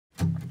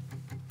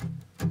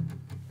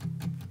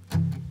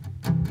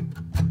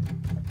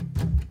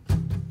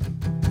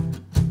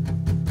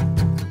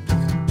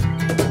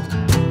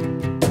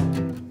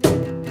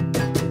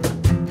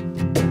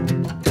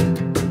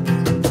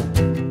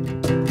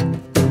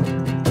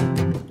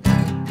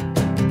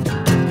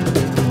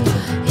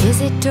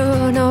it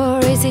dawn or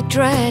is it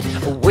dread?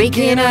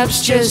 Waking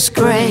up's just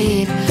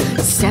great.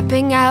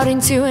 Stepping out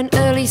into an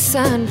early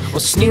sun,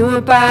 what's new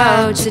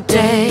about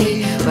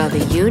today? Well,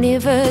 the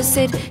universe,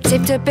 it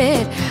tipped a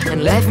bit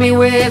and left me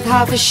with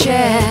half a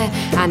share.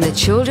 And the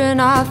children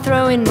are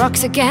throwing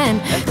rocks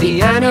again,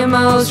 the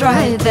animals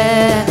right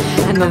there.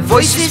 And the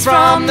voices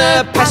from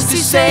the past who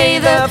say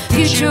the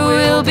future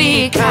will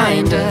be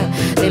kinder.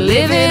 They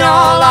live in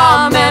all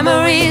our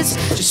memories,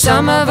 just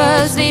some of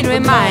us need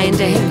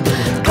reminding.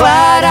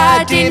 Glad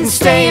I didn't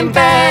stay in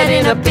bed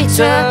in a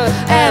bitter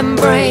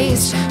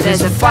embrace.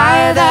 There's a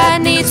fire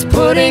that needs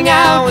putting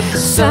out with the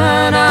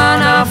sun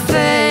on our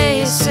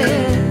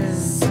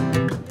faces.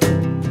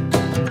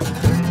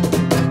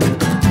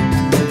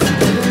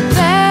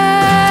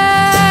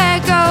 There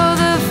go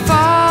the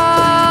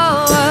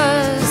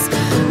flowers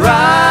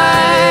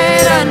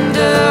right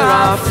under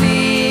our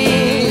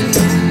feet.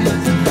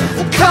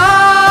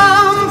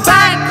 Come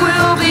back,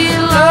 we'll be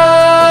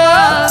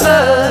lovers.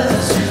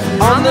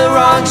 On the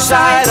wrong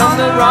side, on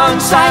the wrong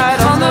side,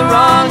 on the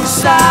wrong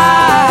side.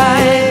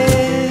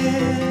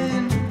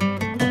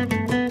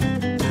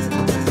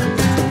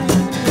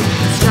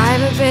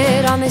 Drive a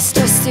bit on this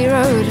dusty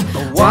road,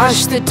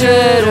 wash the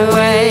dirt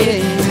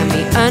away, and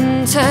be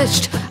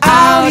untouched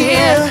out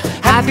here,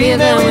 happier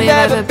than we've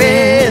ever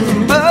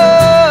been.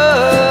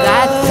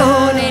 That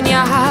thorn in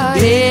your heart,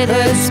 it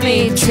hurts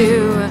me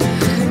too,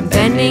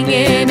 bending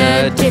in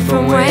a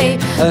different way,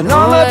 and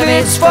all of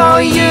it's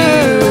for you.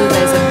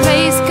 There's a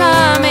place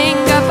coming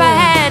up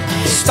ahead,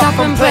 stop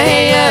and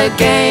play a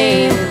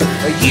game.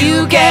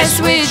 You guess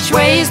which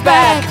way's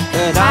back,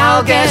 and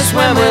I'll guess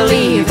when we're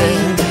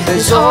leaving.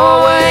 There's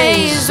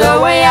always a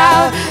way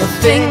out, a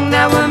thing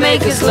that will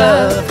make us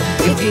love.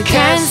 If you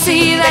can't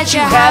see that you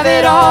have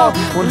it all,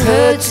 won't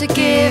hurt to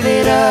give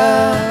it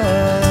up.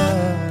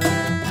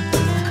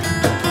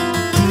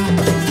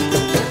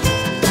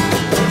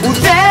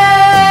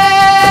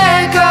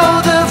 There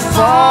go the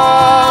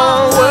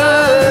flowers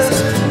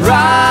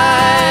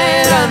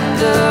right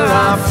under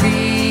our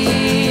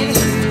feet.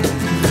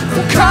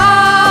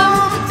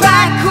 Come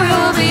back,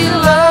 we'll be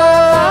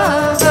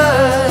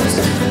lovers.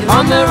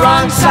 On the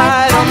wrong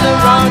side, on the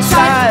wrong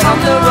side, on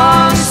the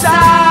wrong side.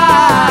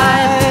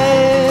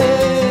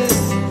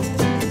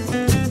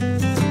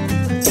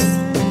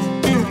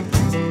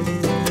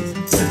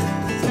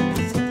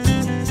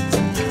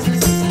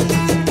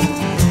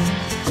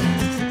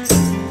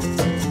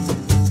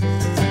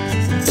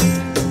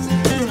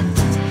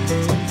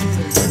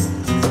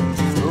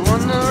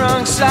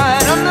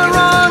 Side, on the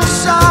wrong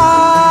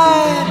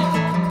side.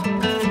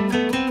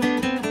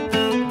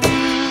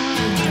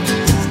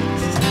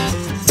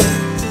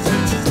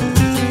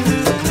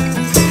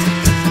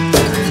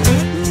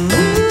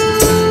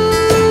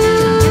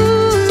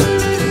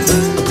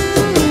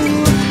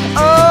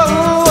 Oh,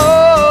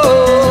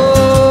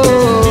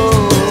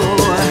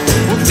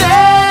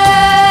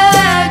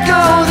 there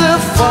go the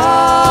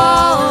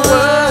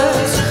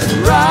flowers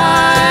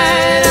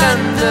right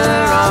under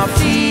our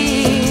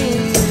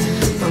feet.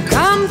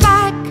 Come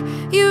back,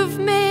 you've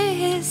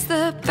missed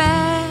the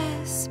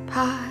best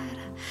part.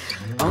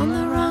 On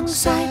the wrong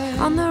side,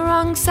 on the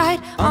wrong side,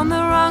 on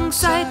the wrong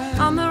side,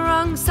 on the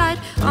wrong side,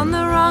 on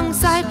the wrong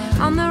side,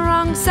 on the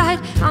wrong side,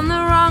 on the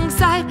wrong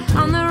side,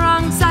 on the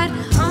wrong side,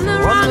 on the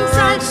wrong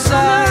side, on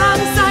the wrong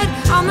side,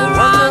 on the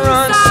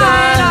wrong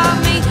side of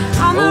me,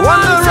 on the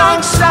wrong side, on the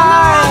wrong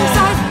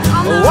side,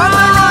 on the wrong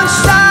side.